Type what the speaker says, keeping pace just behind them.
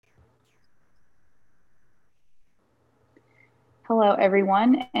Hello,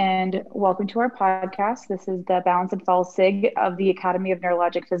 everyone, and welcome to our podcast. This is the Balance and Fall SIG of the Academy of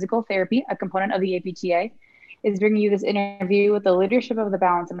Neurologic Physical Therapy, a component of the APTA, is bringing you this interview with the leadership of the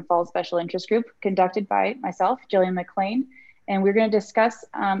Balance and Fall Special Interest Group, conducted by myself, Jillian McLean. And we're going to discuss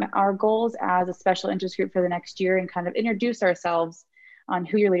our goals as a special interest group for the next year and kind of introduce ourselves on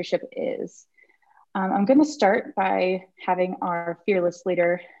who your leadership is. I'm going to start by having our fearless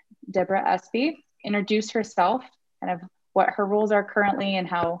leader, Deborah Espy, introduce herself, kind of what her roles are currently and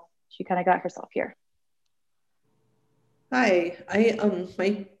how she kind of got herself here. Hi,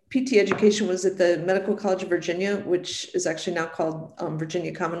 my PT education was at the Medical College of Virginia, which is actually now called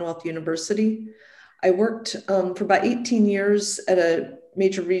Virginia Commonwealth University. I worked for about 18 years at a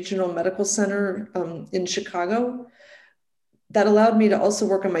major regional medical center in Chicago. That allowed me to also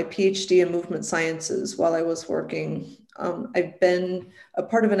work on my PhD in movement sciences while I was working. I've been a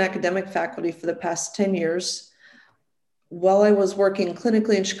part of an academic faculty for the past 10 years. While I was working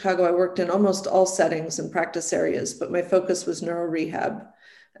clinically in Chicago, I worked in almost all settings and practice areas, but my focus was neurorehab,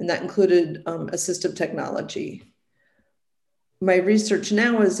 and that included assistive technology. My research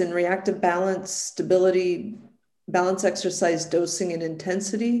now is in reactive balance, stability, balance exercise dosing and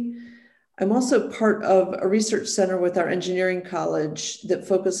intensity. I'm also part of a research center with our engineering college that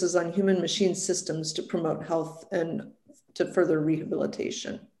focuses on human machine systems to promote health and to further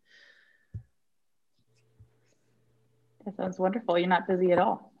rehabilitation. That sounds wonderful. You're not busy at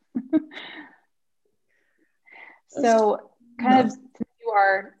all. So kind of, since you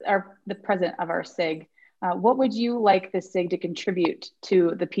are the president of our SIG, what would you like the SIG to contribute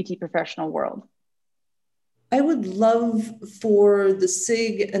to the PT professional world? I would love for the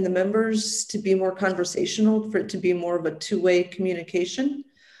SIG and the members to be more conversational, for it to be more of a two-way communication.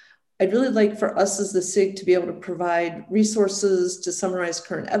 I'd really like for us as the SIG to be able to provide resources to summarize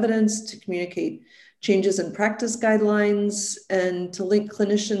current evidence, to communicate changes in practice guidelines, and to link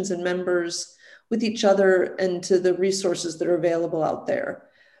clinicians and members with each other and to the resources that are available out there.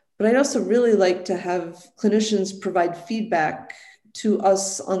 But I'd also really like to have clinicians provide feedback to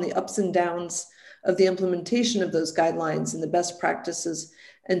us on the ups and downs of the implementation of those guidelines and the best practices,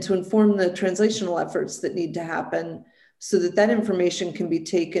 and to inform the translational efforts that need to happen so that that information can be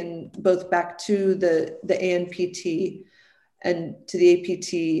taken both back to the ANPT and to the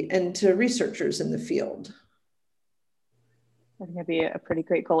APT and to researchers in the field. I think that'd be a pretty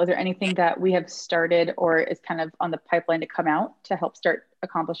great goal. Is there anything that we have started or is kind of on the pipeline to come out to help start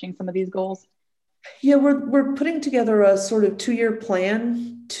accomplishing some of these goals? Yeah, we're putting together a sort of 2-year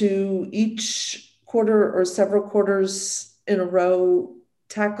plan to each quarter or several quarters in a row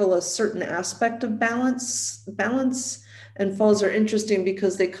tackle a certain aspect of balance. And falls are interesting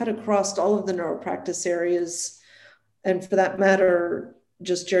because they cut across all of the neuropractice areas, and for that matter,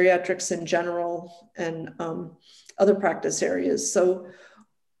 just geriatrics in general and other practice areas. So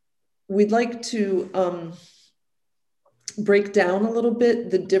we'd like to break down a little bit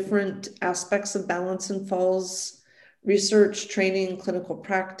the different aspects of balance and falls, research, training, clinical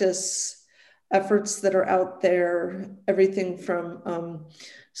practice, efforts that are out there, everything from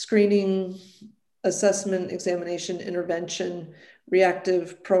screening, assessment, examination, intervention,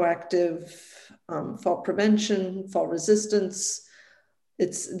 reactive, proactive, fall prevention, fall resistance.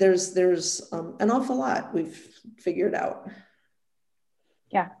 There's an awful lot we've figured out.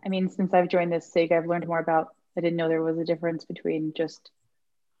 Yeah, I mean, since I've joined this SIG, I've learned more about, I didn't know there was a difference between just,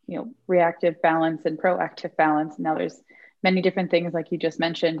 reactive balance and proactive balance. Now there's many different things like you just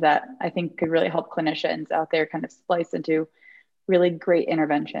mentioned that I think could really help clinicians out there kind of splice into really great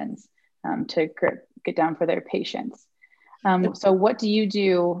interventions to get down for their patients. So what do you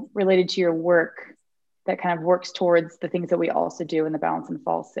do related to your work that kind of works towards the things that we also do in the Balance and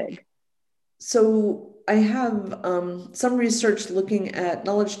Fall SIG? So I have some research looking at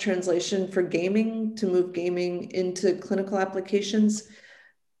knowledge translation for gaming, to move gaming into clinical applications,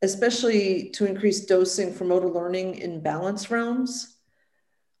 especially to increase dosing for motor learning in balance realms.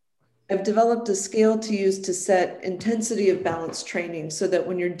 I've developed a scale to use to set intensity of balance training so that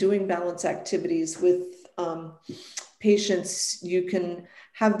when you're doing balance activities with patients, you can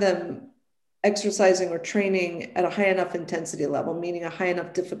have them exercising or training at a high enough intensity level, meaning a high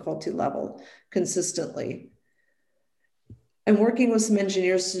enough difficulty level consistently. I'm working with some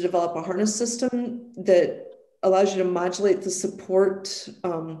engineers to develop a harness system that allows you to modulate the support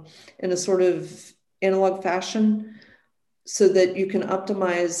in a sort of analog fashion so that you can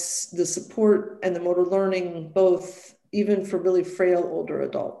optimize the support and the motor learning, both even for really frail older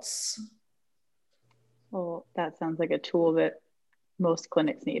adults. Well, that sounds like a tool that most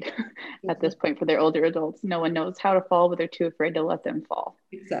clinics need at Mhm. this point for their older adults. No one knows how to fall, but they're too afraid to let them fall,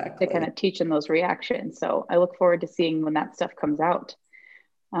 to kind Exactly. of teach them those reactions. So I look forward to seeing when that stuff comes out.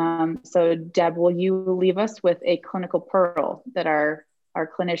 So Deb, will you leave us with a clinical pearl that our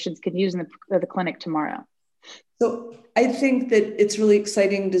clinicians can use in the clinic tomorrow? So I think that it's really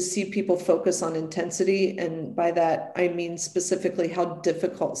exciting to see people focus on intensity. And by that, I mean specifically how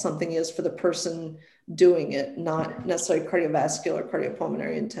difficult something is for the person doing it, not necessarily cardiovascular,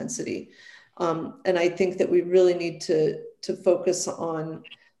 cardiopulmonary intensity. And I think that we really need to focus on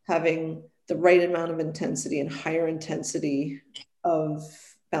having the right amount of intensity and higher intensity of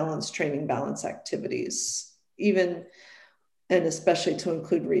balance training, balance activities, even and especially to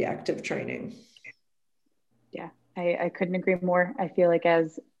include reactive training. Yeah, I couldn't agree more. I feel like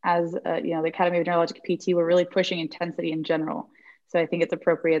the Academy of Neurologic PT, we're really pushing intensity in general. So I think it's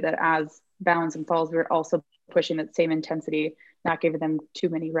appropriate that as bounds and falls, we're also pushing that same intensity, not giving them too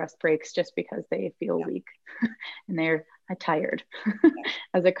many rest breaks just because they feel weak and they're tired,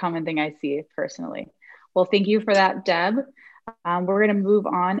 as a common thing I see personally. Well, thank you for that, Deb. We're going to move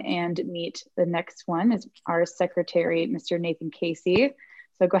on and meet the next one is our secretary, Mr. Nathan Casey.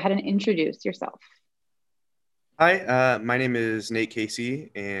 So go ahead and introduce yourself. Hi, my name is Nate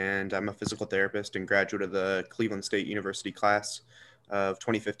Casey, and I'm a physical therapist and graduate of the Cleveland State University class of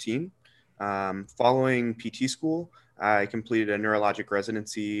 2015. Following PT school, I completed a neurologic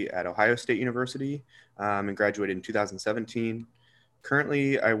residency at Ohio State University and graduated in 2017.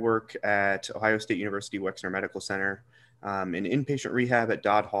 Currently, I work at Ohio State University Wexner Medical Center in inpatient rehab at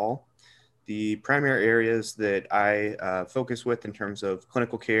Dodd Hall. The primary areas that I focus with in terms of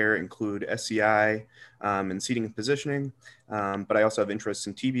clinical care include SCI and seating and positioning, but I also have interests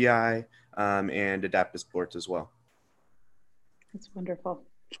in TBI and adaptive sports as well. That's wonderful.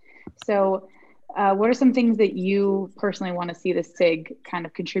 So, what are some things that you personally want to see the SIG kind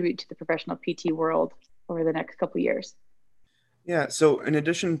of contribute to the professional PT world over the next couple of years? Yeah, so in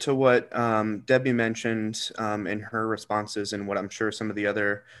addition to what Debbie mentioned in her responses and what I'm sure some of the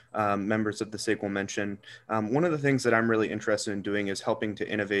other members of the SIG will mention, one of the things that I'm really interested in doing is helping to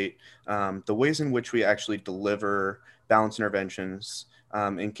innovate the ways in which we actually deliver balance interventions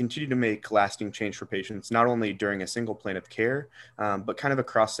and continue to make lasting change for patients, not only during a single plan of care, but kind of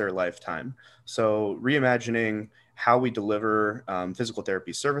across their lifetime. So reimagining how we deliver physical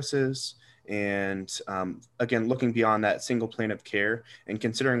therapy services, and again, looking beyond that single plan of care and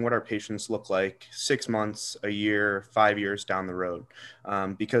considering what our patients look like 6 months, a year, 5 years down the road.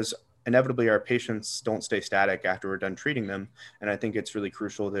 Because inevitably our patients don't stay static after we're done treating them. And I think it's really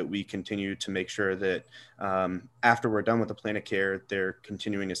crucial that we continue to make sure that after we're done with the plan of care, they're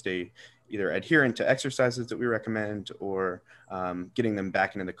continuing to stay either adherent to exercises that we recommend or getting them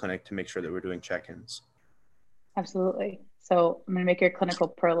back into the clinic to make sure that we're doing check-ins. Absolutely. So, I'm going to make your clinical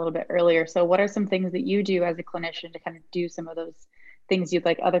pro a little bit earlier. So, what are some things that you do as a clinician to kind of do some of those things you'd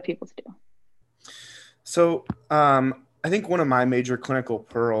like other people to do? So, I think one of my major clinical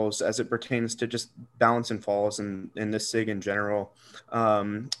pearls as it pertains to just balance and falls and this SIG in general,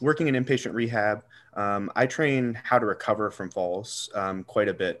 working in inpatient rehab, I train how to recover from falls quite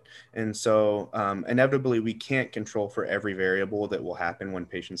a bit. And so inevitably we can't control for every variable that will happen when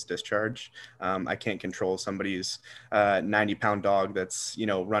patients discharge. I can't control somebody's 90-pound dog that's,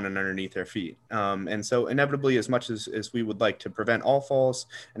 running underneath their feet. And so inevitably, as much as we would like to prevent all falls,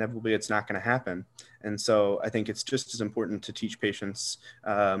 inevitably it's not going to happen. And so I think it's just as important to teach patients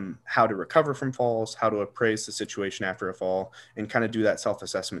how to recover from falls, how to appraise the situation after a fall, and kind of do that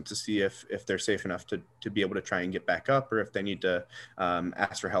self-assessment to see if they're safe enough to be able to try and get back up, or if they need to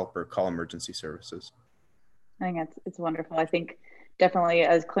ask for help or call emergency services. I think it's wonderful. I think definitely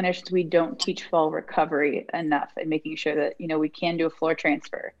as clinicians, we don't teach fall recovery enough and making sure that, we can do a floor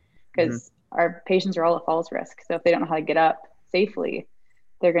transfer Mm-hmm. because our patients are all at falls risk. So if they don't know how to get up safely,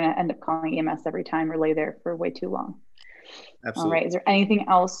 they're going to end up calling EMS every time or lay there for way too long. Absolutely. All right. Is there anything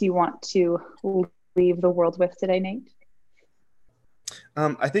else you want to leave the world with today, Nate?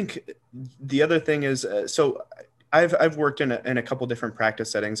 I think the other thing is, so I've worked in a couple different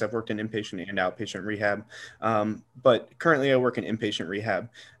practice settings. I've worked in inpatient and outpatient rehab, but currently I work in inpatient rehab.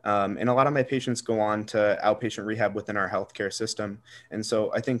 And a lot of my patients go on to outpatient rehab within our healthcare system. And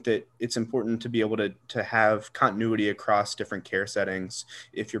so I think that it's important to be able to have continuity across different care settings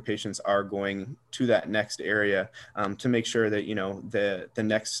if your patients are going to that next area, to make sure that, the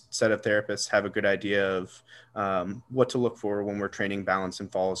next set of therapists have a good idea of what to look for when we're training balance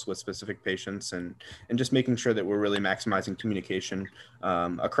and falls with specific patients, and just making sure that we're really maximizing communication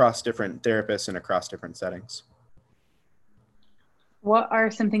across different therapists and across different settings. What are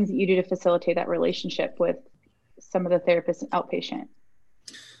some things that you do to facilitate that relationship with some of the therapists outpatient?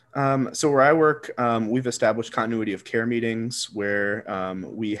 So where I work, we've established continuity of care meetings where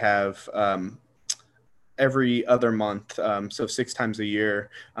we have every other month, so 6 times a year,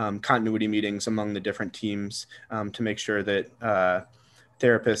 continuity meetings among the different teams to make sure that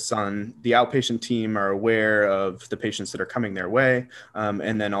therapists on the outpatient team are aware of the patients that are coming their way.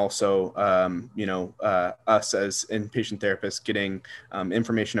 And then also, us as inpatient therapists getting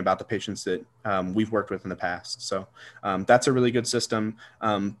information about the patients that we've worked with in the past. So that's a really good system.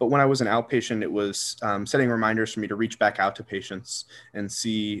 But when I was an outpatient, it was setting reminders for me to reach back out to patients and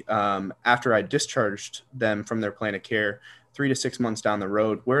see after I discharged them from their plan of care, 3 to 6 months down the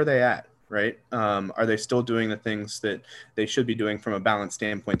road, where are they at? Right? Are they still doing the things that they should be doing from a balance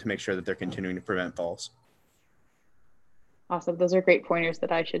standpoint to make sure that they're continuing to prevent falls? Awesome. Those are great pointers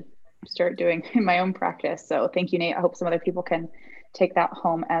that I should start doing in my own practice. So thank you, Nate. I hope some other people can take that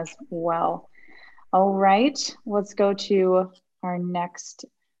home as well. All right, let's go to our next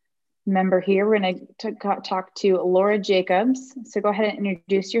member here. We're going to talk to Laura Jacobs. So go ahead and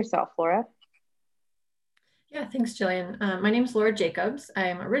introduce yourself, Laura. Yeah, thanks, Jillian. My name is Laura Jacobs.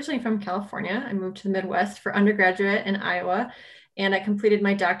 I'm originally from California. I moved to the Midwest for undergraduate in Iowa, and I completed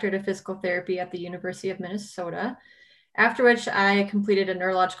my doctorate of physical therapy at the University of Minnesota, after which I completed a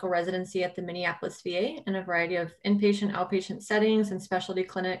neurological residency at the Minneapolis VA in a variety of inpatient, outpatient settings and specialty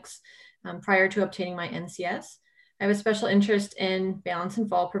clinics prior to obtaining my NCS. I have a special interest in balance and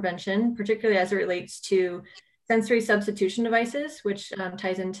fall prevention, particularly as it relates to sensory substitution devices, which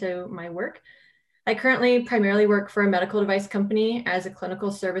ties into my work. I currently primarily work for a medical device company as a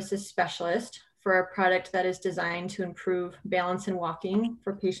clinical services specialist for a product that is designed to improve balance and walking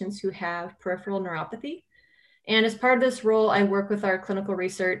for patients who have peripheral neuropathy. And as part of this role, I work with our clinical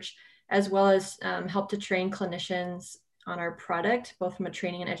research as well as help to train clinicians on our product, both from a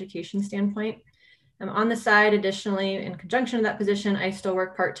training and education standpoint. On the side, additionally, in conjunction with that position, I still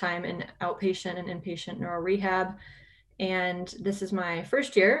work part-time in outpatient and inpatient neuro rehab. And this is my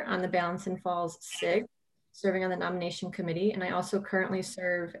first year on the Balance and Falls SIG, serving on the nomination committee. And I also currently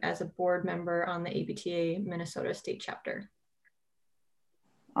serve as a board member on the ABTA Minnesota state chapter.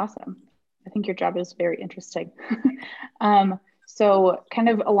 Awesome. I think your job is very interesting. So kind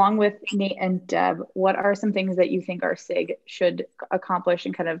of along with Nate and Deb, what are some things that you think our SIG should accomplish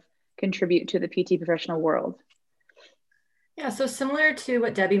and kind of contribute to the PT professional world? Yeah, so similar to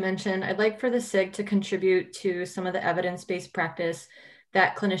what Debbie mentioned, I'd like for the SIG to contribute to some of the evidence-based practice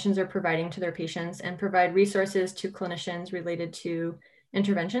that clinicians are providing to their patients and provide resources to clinicians related to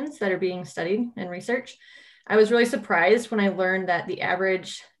interventions that are being studied and researched. I was really surprised when I learned that the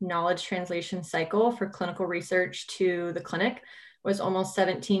average knowledge translation cycle for clinical research to the clinic was almost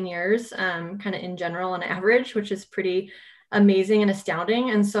 17 years, kind of in general on average, which is pretty amazing and astounding.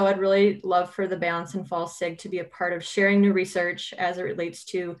 And so I'd really love for the Balance and Fall SIG to be a part of sharing new research as it relates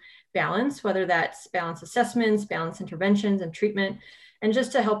to balance, whether that's balance assessments, balance interventions and treatment, and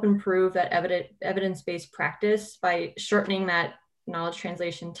just to help improve that evidence-based practice by shortening that knowledge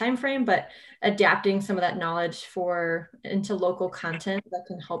translation timeframe, but adapting some of that knowledge into local content that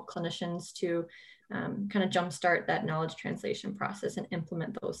can help clinicians to kind of jumpstart that knowledge translation process and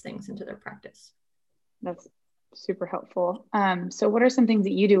implement those things into their practice. That's super helpful. So what are some things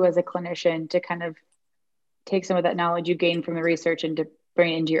that you do as a clinician to kind of take some of that knowledge you gain from the research and to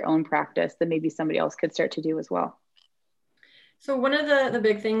bring it into your own practice that maybe somebody else could start to do as well? So one of the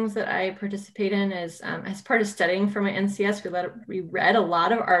big things that I participate in is as part of studying for my NCS, we read a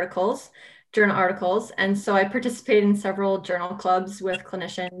lot of articles, journal articles. And so I participate in several journal clubs with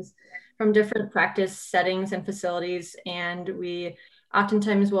clinicians from different practice settings and facilities. And we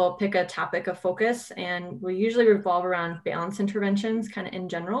oftentimes will pick a topic of focus, and we usually revolve around balance interventions kind of in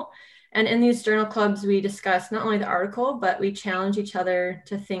general. And in these journal clubs, we discuss not only the article, but we challenge each other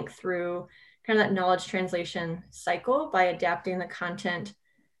to think through kind of that knowledge translation cycle by adapting the content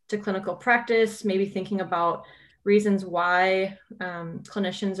to clinical practice, maybe thinking about reasons why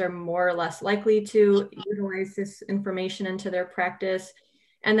clinicians are more or less likely to utilize this information into their practice.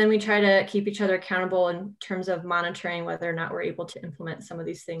 And then we try to keep each other accountable in terms of monitoring whether or not we're able to implement some of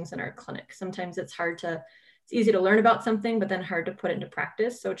these things in our clinic. Sometimes it's easy to learn about something, but then hard to put it into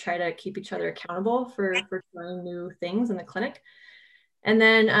practice. So try to keep each other accountable for trying new things in the clinic. And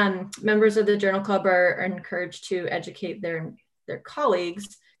then members of the journal club are encouraged to educate their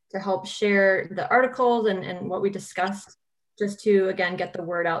colleagues to help share the articles and what we discussed, just to, again, get the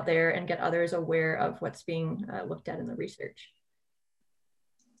word out there and get others aware of what's being looked at in the research.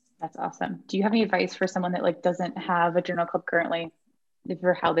 That's awesome. Do you have any advice for someone that doesn't have a journal club currently,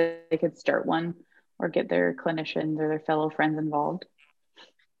 for how they could start one or get their clinicians or their fellow friends involved?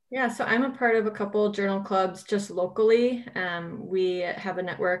 Yeah, so I'm a part of a couple journal clubs just locally. We have a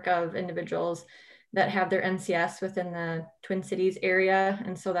network of individuals that have their NCS within the Twin Cities area.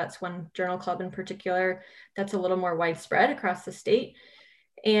 And so that's one journal club in particular that's a little more widespread across the state.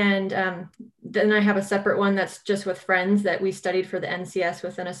 And then I have a separate one that's just with friends that we studied for the NCS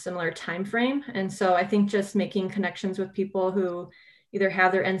within a similar time frame. And so I think just making connections with people who either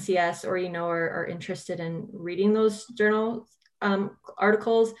have their NCS or, are interested in reading those journal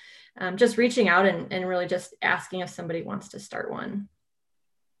articles, just reaching out and really just asking if somebody wants to start one.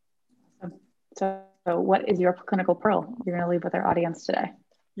 So what is your clinical pearl you're going to leave with our audience today?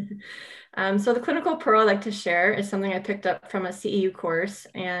 So the clinical pearl I'd like to share is something I picked up from a CEU course,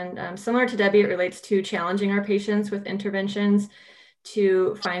 and similar to Debbie, it relates to challenging our patients with interventions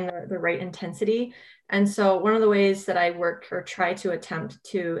to find the right intensity. And so one of the ways that I work or try to attempt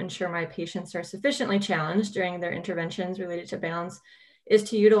to ensure my patients are sufficiently challenged during their interventions related to balance is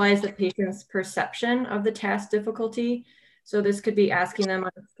to utilize the patient's perception of the task difficulty. So this could be asking them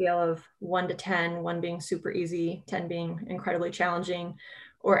on a scale of 1 to 10, 1 being super easy, 10 being incredibly challenging,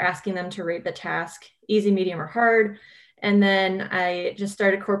 or asking them to rate the task easy, medium, or hard. And then I just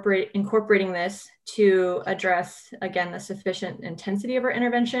started incorporating this to address, again, the sufficient intensity of our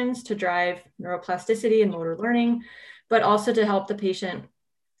interventions to drive neuroplasticity and motor learning, but also to help the patient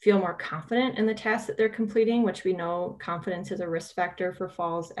feel more confident in the tasks that they're completing, which we know confidence is a risk factor for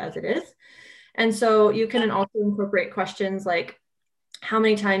falls as it is. And so you can also incorporate questions like, how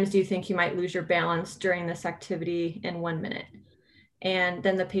many times do you think you might lose your balance during this activity in 1 minute? And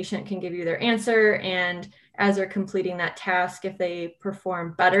then the patient can give you their answer. And as they're completing that task, if they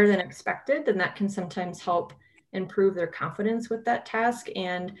perform better than expected, then that can sometimes help improve their confidence with that task.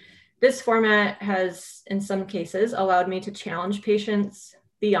 And this format has, in some cases, allowed me to challenge patients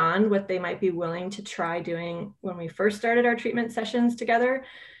beyond what they might be willing to try doing when we first started our treatment sessions together,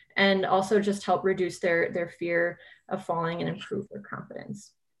 and also just help reduce their fear of falling and improve their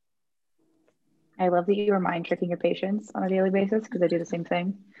confidence. I love that you remind tricking your patients on a daily basis, because I do the same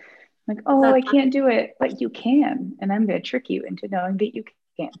thing. Like, oh, I can't do it, but you can. And I'm going to trick you into knowing that you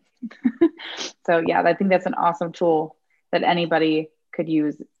can. So yeah, I think that's an awesome tool that anybody could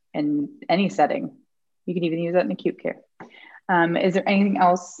use in any setting. You can even use that in acute care. Is there anything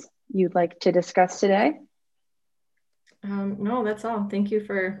else you'd like to discuss today? No, that's all. Thank you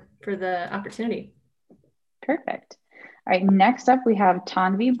for the opportunity. Perfect. All right, next up we have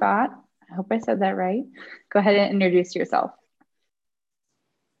Tanvi Bhatt. I hope I said that right. Go ahead and introduce yourself.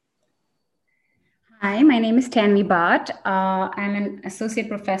 Hi, my name is Tanvi Bhatt. I'm an associate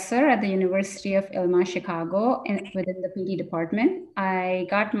professor at the University of Illinois, Chicago, within the PD department. I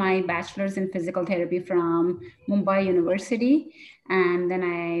got my bachelor's in physical therapy from Mumbai University, and then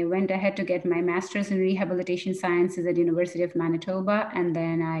I went ahead to get my master's in rehabilitation sciences at University of Manitoba, and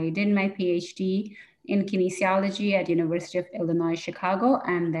then I did my PhD in kinesiology at University of Illinois, Chicago,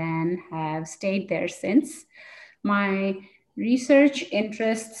 and then have stayed there since. My research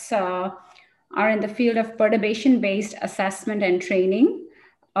interests are in the field of perturbation-based assessment and training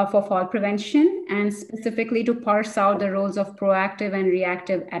for fall prevention, and specifically to parse out the roles of proactive and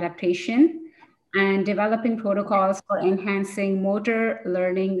reactive adaptation, and developing protocols for enhancing motor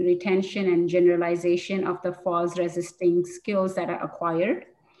learning, retention, and generalization of the falls resisting skills that are acquired.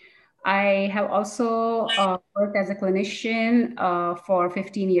 I have also worked as a clinician for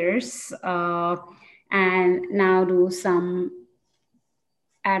 15 years and now do some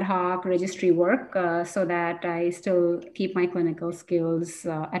ad hoc registry work so that I still keep my clinical skills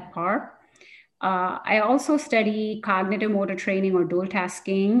at par. I also study cognitive motor training or dual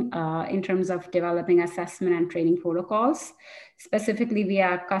tasking in terms of developing assessment and training protocols, specifically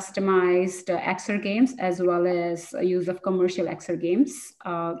via customized exergames as well as use of commercial exergames.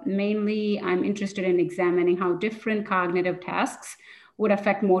 Mainly, I'm interested in examining how different cognitive tasks would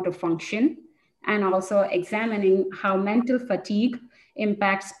affect motor function, and also examining how mental fatigue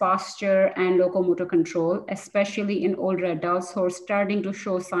impacts posture and locomotor control, especially in older adults who are starting to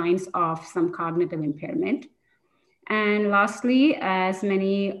show signs of some cognitive impairment. And lastly, as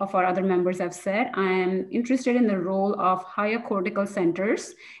many of our other members have said, I'm interested in the role of higher cortical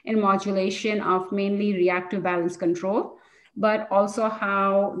centers in modulation of mainly reactive balance control, but also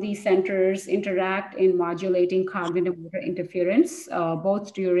how these centers interact in modulating cognitive motor interference,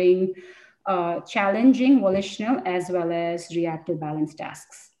 both during challenging volitional as well as reactive balance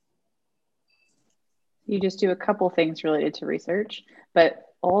tasks. You just do a couple things related to research, but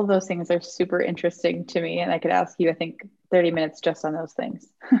all of those things are super interesting to me. And I could ask you, I think, 30 minutes just on those things.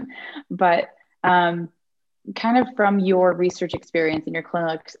 But kind of from your research experience and your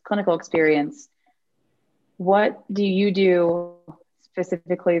clinical experience, what do you do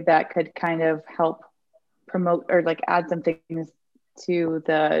specifically that could kind of help promote or like add some things to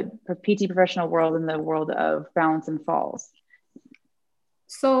the PT professional world and the world of balance and falls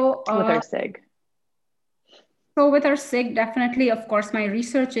So with our SIG? So with our SIG, definitely, of course, my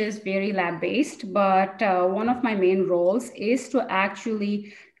research is very lab-based, but one of my main roles is to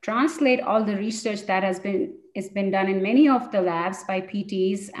actually translate all the research that has been done in many of the labs by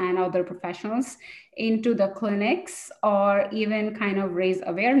PTs and other professionals into the clinics, or even kind of raise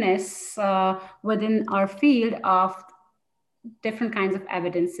awareness within our field of different kinds of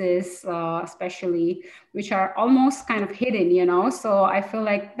evidences, especially which are almost kind of hidden, So I feel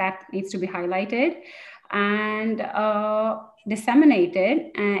like that needs to be highlighted and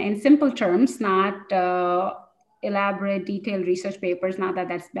disseminated in simple terms, not elaborate, detailed research papers. Not that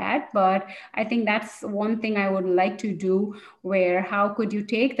that's bad, but I think that's one thing I would like to do, where how could you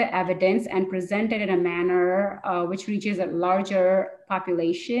take the evidence and present it in a manner which reaches a larger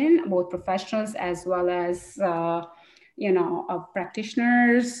population, both professionals as well as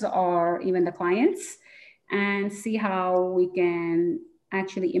practitioners or even the clients, and see how we can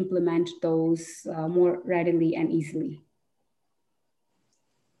actually implement those more readily and easily.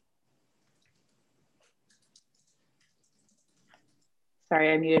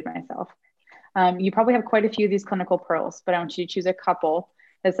 Sorry, I muted myself. You probably have quite a few of these clinical pearls, but I want you to choose a couple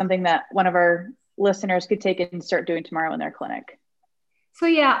as something that one of our listeners could take and start doing tomorrow in their clinic. So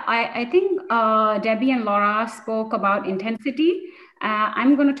yeah, I think Debbie and Laura spoke about intensity.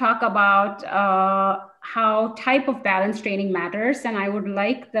 I'm going to talk about how type of balance training matters. And I would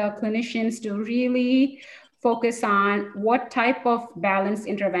like the clinicians to really focus on what type of balance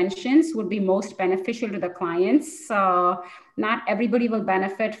interventions would be most beneficial to the clients. Not everybody will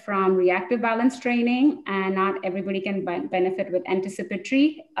benefit from reactive balance training, and not everybody can benefit with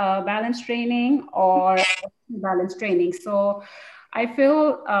anticipatory balance training or balance training. So I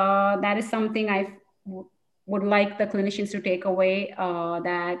feel that is something I would like the clinicians to take away,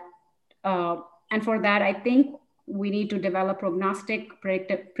 and for that, I think we need to develop prognostic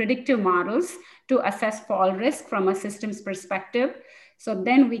predictive models to assess fall risk from a systems perspective. So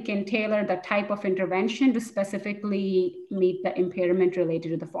then we can tailor the type of intervention to specifically meet the impairment related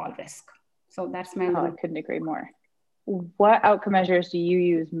to the fall risk. So that's my I couldn't agree more. What outcome measures do you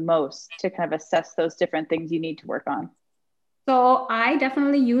use most to kind of assess those different things you need to work on? So I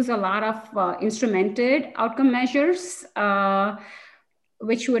definitely use a lot of instrumented outcome measures,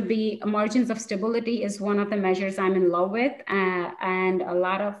 which would be margins of stability is one of the measures I'm in love with. And a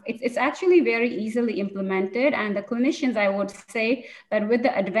lot of, it's actually very easily implemented. And the clinicians, I would say that with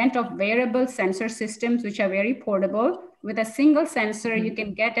the advent of wearable sensor systems, which are very portable, with a single sensor, you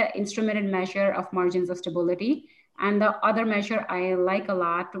can get an instrumented measure of margins of stability. And the other measure I like a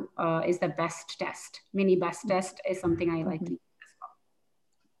lot is the BEST test. Mini BEST test is something I like to use as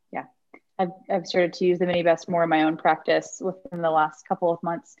well. I've started to use the mini BEST more in my own practice within the last couple of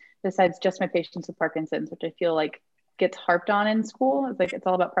months, besides just my patients with Parkinson's, which I feel like gets harped on in school. It's like, it's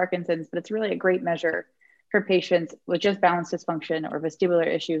all about Parkinson's, but it's really a great measure for patients with just balance dysfunction or vestibular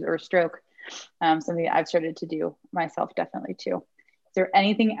issues or stroke. Something that I've started to do myself definitely too. Is there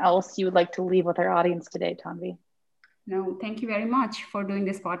anything else you would like to leave with our audience today, Tanvi? No, thank you very much for doing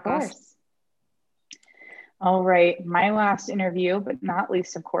this podcast. Of course. All right, my last interview, but not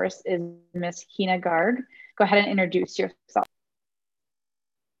least, of course, is Miss Hina Garg. Go ahead and introduce yourself.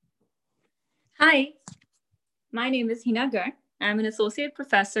 Hi, my name is Hina Garg. I'm an associate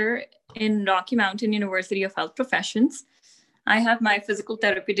professor in Rocky Mountain University of Health Professions. I have my physical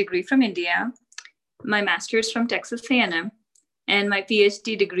therapy degree from India, my master's from Texas A&M, and my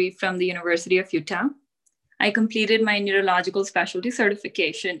PhD degree from the University of Utah. I completed my neurological specialty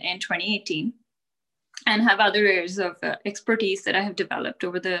certification in 2018. And have other areas of expertise that I have developed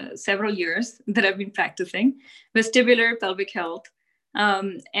over the several years that I've been practicing: vestibular, pelvic health.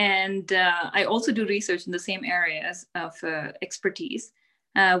 And I also do research in the same areas of expertise,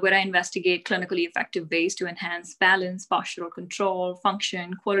 where I investigate clinically effective ways to enhance balance, postural control,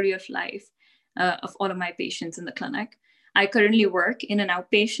 function, quality of life of all of my patients in the clinic. I currently work in an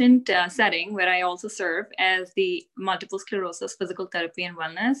outpatient setting where I also serve as the multiple sclerosis physical therapy and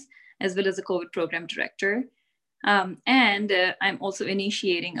wellness, as well as a COVID program director. And I'm also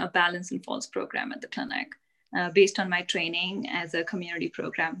initiating a balance and falls program at the clinic based on my training as a community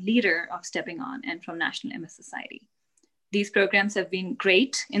program leader of Stepping On and from National MS Society. These programs have been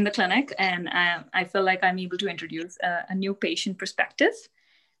great in the clinic, and I feel like I'm able to introduce a new patient perspective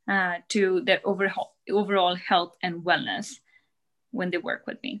to their overall health and wellness when they work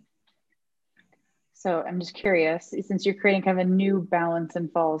with me. So I'm just curious, since you're creating kind of a new balance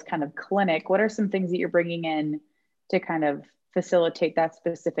and falls kind of clinic, what are some things that you're bringing in to kind of facilitate that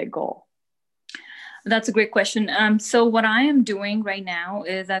specific goal? That's a great question. So what I am doing right now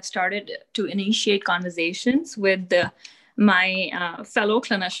is I've started to initiate conversations with my fellow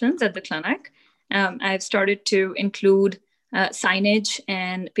clinicians at the clinic. I've started to include signage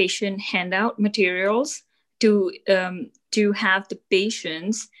and patient handout materials to have the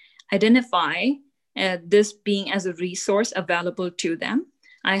patients identify this being as a resource available to them.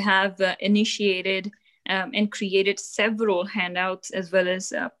 I have initiated and created several handouts as well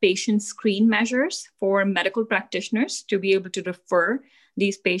as patient screen measures for medical practitioners to be able to refer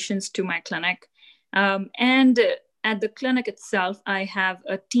these patients to my clinic. And at the clinic itself, I have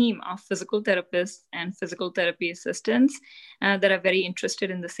a team of physical therapists and physical therapy assistants that are very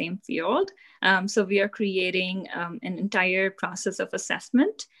interested in the same field. So we are creating an entire process of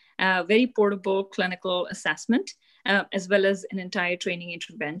assessment, very portable clinical assessment, as well as an entire training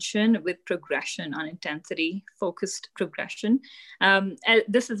intervention with progression on intensity, focused progression.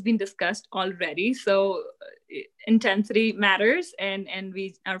 This has been discussed already. So intensity matters, and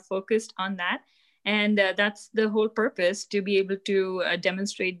we are focused on that. And that's the whole purpose, to be able to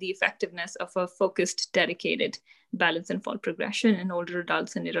demonstrate the effectiveness of a focused, dedicated balance and fall progression in older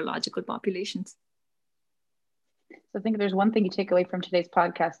adults and neurological populations. So I think there's one thing you take away from today's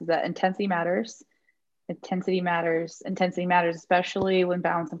podcast is that intensity matters. Intensity matters, especially when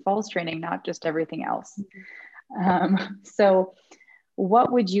balance and falls training, not just everything else. So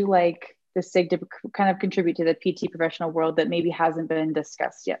what would you like the SIG to kind of contribute to the PT professional world that maybe hasn't been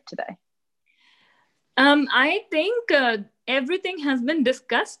discussed yet today? I think everything has been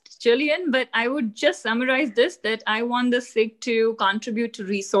discussed, Jillian, but I would just summarize this, that I want the SIG to contribute to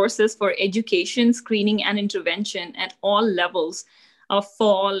resources for education, screening, and intervention at all levels of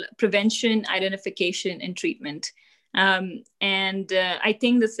fall prevention, identification, and treatment. I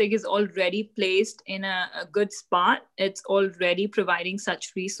think the SIG is already placed in a good spot. It's already providing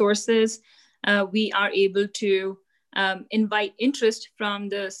such resources. We are able to invite interest from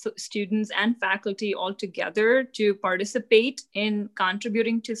the students and faculty all together to participate in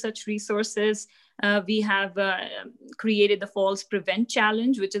contributing to such resources. We have created the Falls Prevent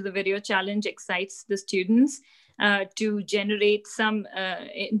Challenge, which is a video challenge, excites the students to generate some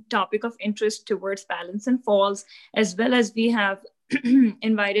topic of interest towards balance and falls, as well as we have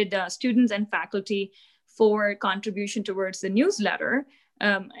invited students and faculty for contribution towards the newsletter.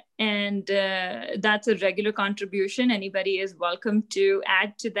 That's a regular contribution. Anybody is welcome to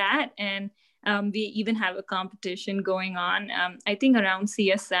add to that. And we even have a competition going on, I think around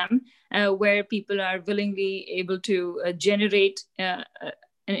CSM, where people are willingly able to generate an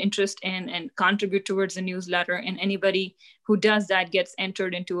interest and contribute towards the newsletter. And anybody who does that gets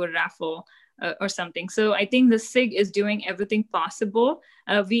entered into a raffle or something. So I think the SIG is doing everything possible.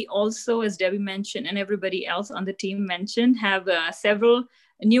 We also, as Debbie mentioned, and everybody else on the team mentioned, have several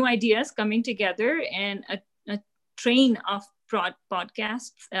new ideas coming together, and a train of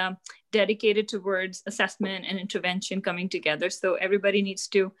podcasts dedicated towards assessment and intervention coming together. So everybody needs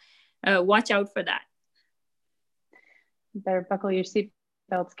to watch out for that. You better buckle your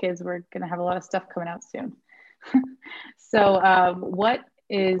seatbelts, kids. We're going to have a lot of stuff coming out soon. So what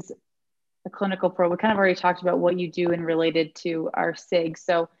is a clinical pearl? We kind of already talked about what you do and related to our SIG.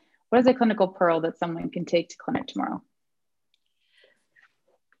 So what is a clinical pearl that someone can take to clinic tomorrow?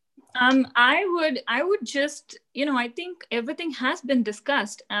 I would just, I think everything has been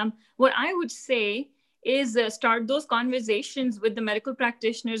discussed. What I would say is start those conversations with the medical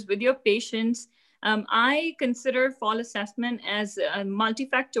practitioners, with your patients. I consider fall assessment as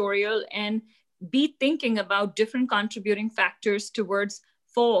multifactorial, and be thinking about different contributing factors towards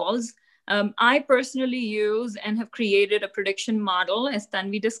falls. I personally use and have created a prediction model, as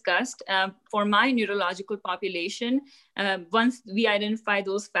Tanvi discussed, for my neurological population. Once we identify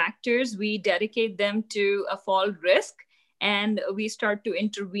those factors, we dedicate them to a fall risk, and we start to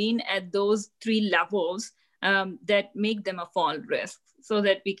intervene at those 3 levels that make them a fall risk, so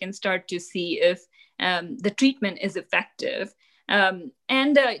that we can start to see if the treatment is effective.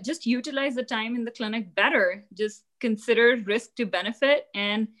 Just utilize the time in the clinic better. Just consider risk to benefit,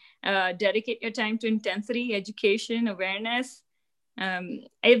 and dedicate your time to intensity, education, awareness.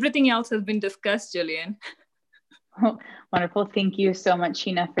 Everything else has been discussed, Jillian. Oh, wonderful. Thank you so much,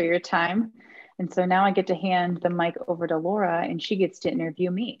 Sheena, for your time. And so now I get to hand the mic over to Laura, and she gets to interview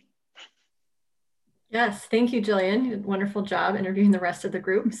me. Yes, thank you, Jillian. Wonderful job interviewing the rest of the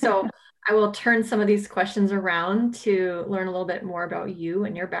group. So I will turn some of these questions around to learn a little bit more about you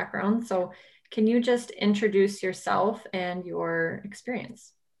and your background. So can you just introduce yourself and your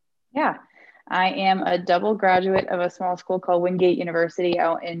experience? Yeah, I am a double graduate of a small school called Wingate University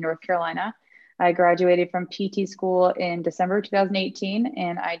out in North Carolina. I graduated from PT school in December 2018,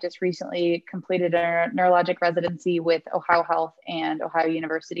 and I just recently completed a neurologic residency with Ohio Health and Ohio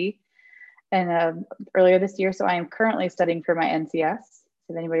University and earlier this year. So I am currently studying for my NCS.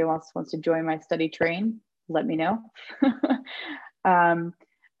 If anybody wants to join my study train, let me know.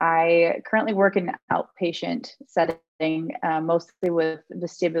 I currently work in an outpatient setting, mostly with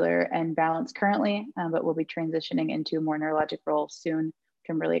vestibular and balance currently, but we'll be transitioning into a more neurologic role soon, which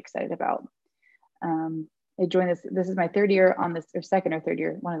I'm really excited about. I joined this is my third year on this, or second or third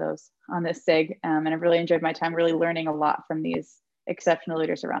year, one of those, on this SIG, and I've really enjoyed my time really learning a lot from these exceptional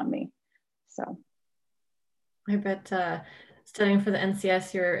leaders around me. So I bet studying for the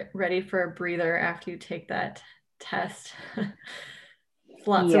NCS, you're ready for a breather after you take that test.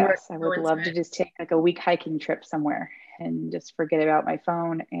 Lots of work. Yes, I would love to just take like a week hiking trip somewhere and just forget about my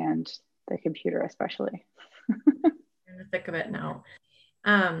phone and the computer, especially. In the thick of it now.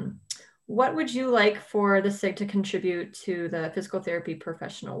 What would you like for the SIG to contribute to the physical therapy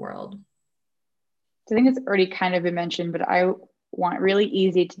professional world? So I think it's already kind of been mentioned, but I want really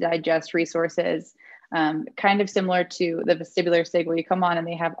easy to digest resources, kind of similar to the vestibular SIG, where you come on and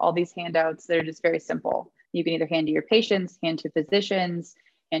they have all these handouts that are just very simple. You can either hand to your patients, hand to physicians,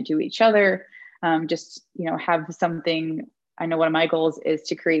 hand to each other. Just, you know, have something. I know one of my goals is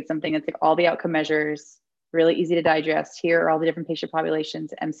to create something that's like all the outcome measures, really easy to digest. Here are all the different patient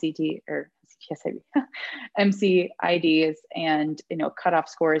populations, MCT or MCIDs, and, you know, cutoff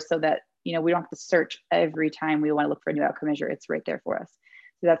scores, so that, you know, we don't have to search every time we want to look for a new outcome measure. It's right there for us.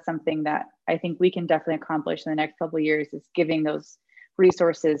 So that's something that I think we can definitely accomplish in the next couple of years, is giving those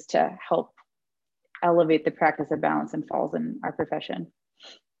resources to help elevate the practice of balance and falls in our profession.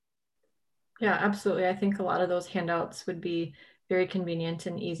 Yeah, absolutely. I think a lot of those handouts would be very convenient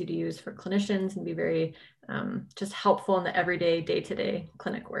and easy to use for clinicians and be very just helpful in the everyday, day-to-day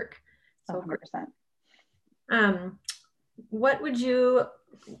clinic work. So 100%. What would you,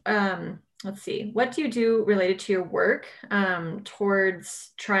 let's see, what do you do related to your work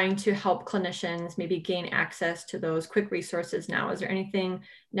towards trying to help clinicians maybe gain access to those quick resources now? Is there anything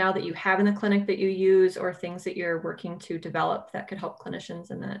now that you have in the clinic that you use, or things that you're working to develop that could help clinicians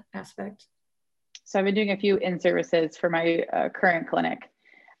in that aspect? So I've been doing a few in-services for my current clinic,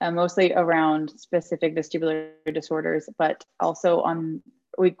 mostly around specific vestibular disorders, but also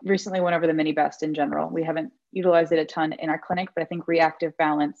we recently went over the mini best in general. We haven't utilized it a ton in our clinic, but I think reactive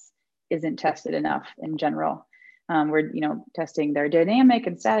balance isn't tested enough in general. We're, you know, testing their dynamic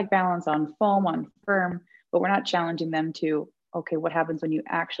and static balance on foam, on firm, but we're not challenging them to, okay, what happens when you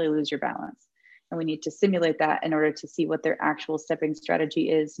actually lose your balance? And we need to simulate that in order to see what their actual stepping strategy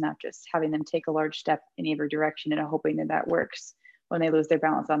is, not just having them take a large step in either direction and hoping that that works when they lose their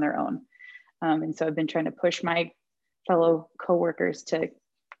balance on their own. And so I've been trying to push my fellow coworkers to,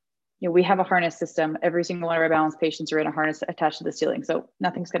 you know, we have a harness system. Every single one of our balance patients are in a harness attached to the ceiling, so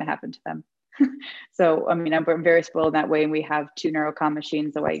nothing's going to happen to them. So, I mean, I'm very spoiled in that way. And we have 2 neurocom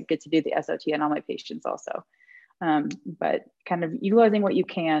machines, so I get to do the SOT on all my patients also. But kind of utilizing what you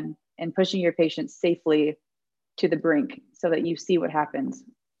can and pushing your patients safely to the brink so that you see what happens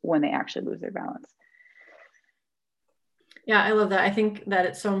when they actually lose their balance. Yeah, I love that. I think that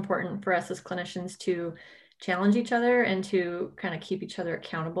it's so important for us as clinicians to challenge each other and to kind of keep each other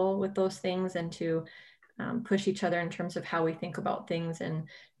accountable with those things, and to push each other in terms of how we think about things, and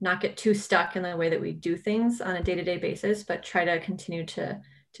not get too stuck in the way that we do things on a day-to-day basis, but try to continue to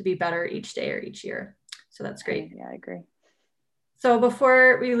be better each day or each year. So that's great. Yeah, I agree. So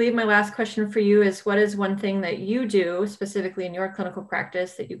before we leave, my last question for you is, what is one thing that you do specifically in your clinical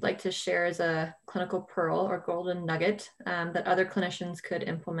practice that you'd like to share as a clinical pearl or golden nugget that other clinicians could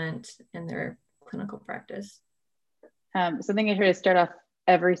implement in their clinical practice? Something I try to start off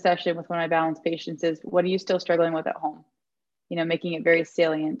every session with one of my balance patients is, what are you still struggling with at home? You know, making it very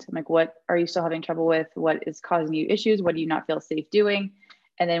salient. I'm like, what are you still having trouble with? What is causing you issues? What do you not feel safe doing?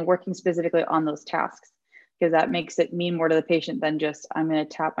 And then working specifically on those tasks, because that makes it mean more to the patient than just, I'm going to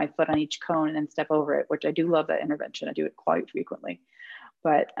tap my foot on each cone and then step over it, which I do love that intervention. I do it quite frequently.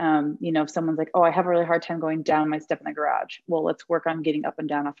 But, you know, if someone's like, oh, I have a really hard time going down my step in the garage. Well, let's work on getting up and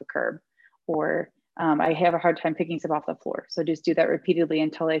down off a curb. Or I have a hard time picking stuff off the floor. So just do that repeatedly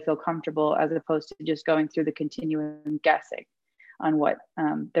until they feel comfortable, as opposed to just going through the continuum guessing on what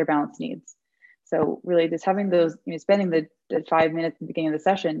their balance needs. So really just having those, you know, spending the 5 minutes at the beginning of the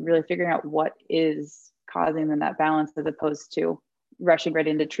session, really figuring out what is causing them that balance, as opposed to rushing right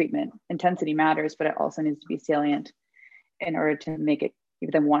into treatment. Intensity matters, but it also needs to be salient in order to make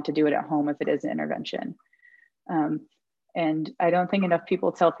them want to do it at home if it is an intervention. And I don't think enough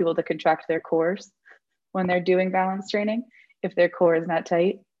people tell people to contract their cores when they're doing balance training if their core is not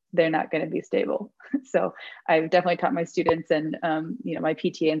tight. they're not going to be stable. So I've definitely taught my students and my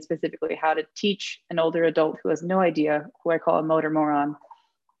PTA and specifically how to teach an older adult who has no idea, who I call a motor moron,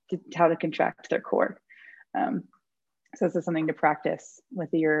 how to contract their core. So this is something to practice with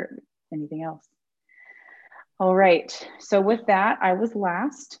your anything else. All right, so with that, I was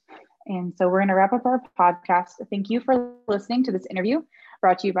last. And so we're going to wrap up our podcast. Thank you for listening to this interview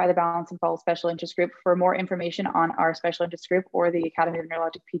brought to you by the Balance and Fall Special Interest Group. For more information on our special interest group or the Academy of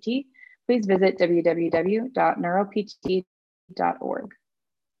Neurologic PT, please visit www.neuropt.org.